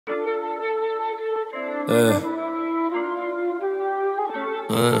Uh,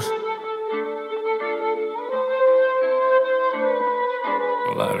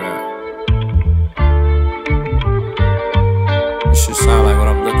 like that. This shit sound like what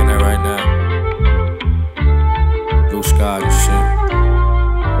I'm looking at right now. Blue skies and shit.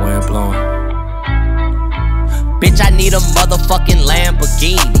 Wind blowing. Bitch, I need a motherfucking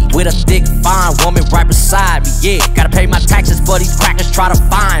Lamborghini with a thick, fine woman right beside me, yeah. Gotta pay my taxes for these crackers try to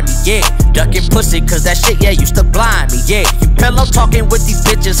find me, yeah. Ducking pussy, cause that shit, yeah, used to blind me, yeah. You pillow talking with these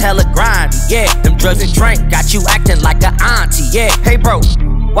bitches hella grimy, yeah. Them drugs and drink got you acting like an auntie, yeah. Hey, bro,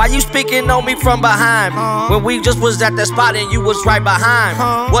 why you speaking on me from behind me? When we just was at that spot and you was right behind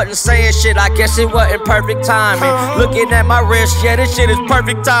me. Wasn't saying shit, I guess it wasn't perfect timing. Looking at my wrist, yeah, this shit is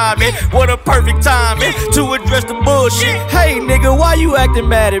perfect timing. What a perfect timing to address the bullshit. Hey nigga, why you acting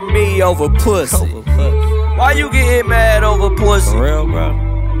mad at me over pussy? Why you getting mad over pussy? For real,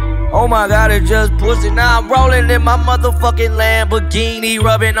 bro? Oh my god, it's just pussy. Now I'm rolling in my motherfucking Lamborghini,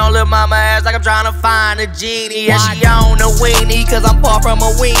 rubbing all of mama ass like I'm trying to find a genie. And she on a weenie, cause I'm far from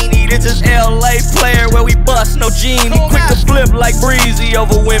a weenie. This is LA player where we bust no genie. Quick to flip like breezy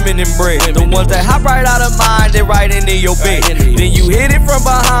over women and bread. The ones that hop right out of mind and right into your bed. Then you hit it from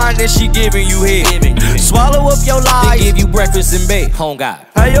behind and she giving you head. Swallow up your lies, then give you breakfast in bed. Home God.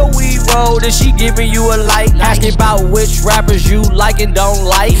 How your weed roll, then she giving you a light. Asking about which rappers you like and don't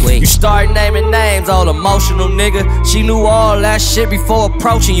like. You start naming names, all emotional nigga. She knew all that shit before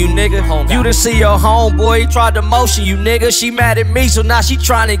approaching you, nigga. You done see your homeboy, he tried to motion you, nigga. She mad at me, so now she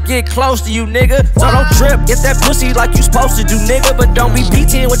trying to get close to you, nigga. So don't trip, get that pussy like you supposed to do, nigga. But don't be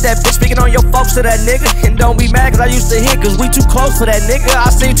PTing with that bitch, speaking on your folks to that nigga. And don't be mad cause I used to hit, cause we too close for that nigga.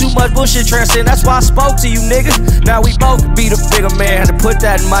 I seen too much bullshit transcend, that's why I spoke to you, nigga. Now we both be the bigger man, had to put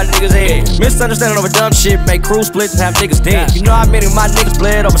that in my nigga's head. Misunderstanding over dumb shit, make crew splits and have niggas dead. You know how many of my niggas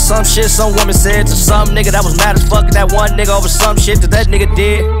bled over some shit some woman said to some nigga that was mad as fuck at that one nigga over some shit that nigga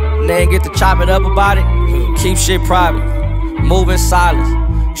did. And they ain't get to chop it up about it. Keep shit private, move in silence.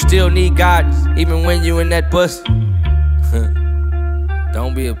 You still need guidance, even when you in that pussy.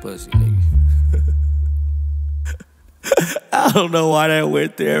 Don't be a pussy, nigga. I don't know why that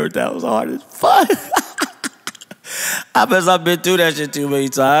went there, but that was hard as fuck. I guess I've been through that shit too many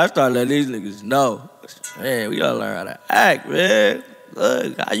times. I started letting these niggas know. Man, we gotta learn how to act, man.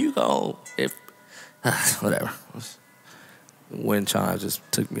 Look, how you gon' if whatever. Wind chimes just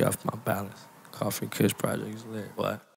took me off my balance. Coffee Kush project is lit. What?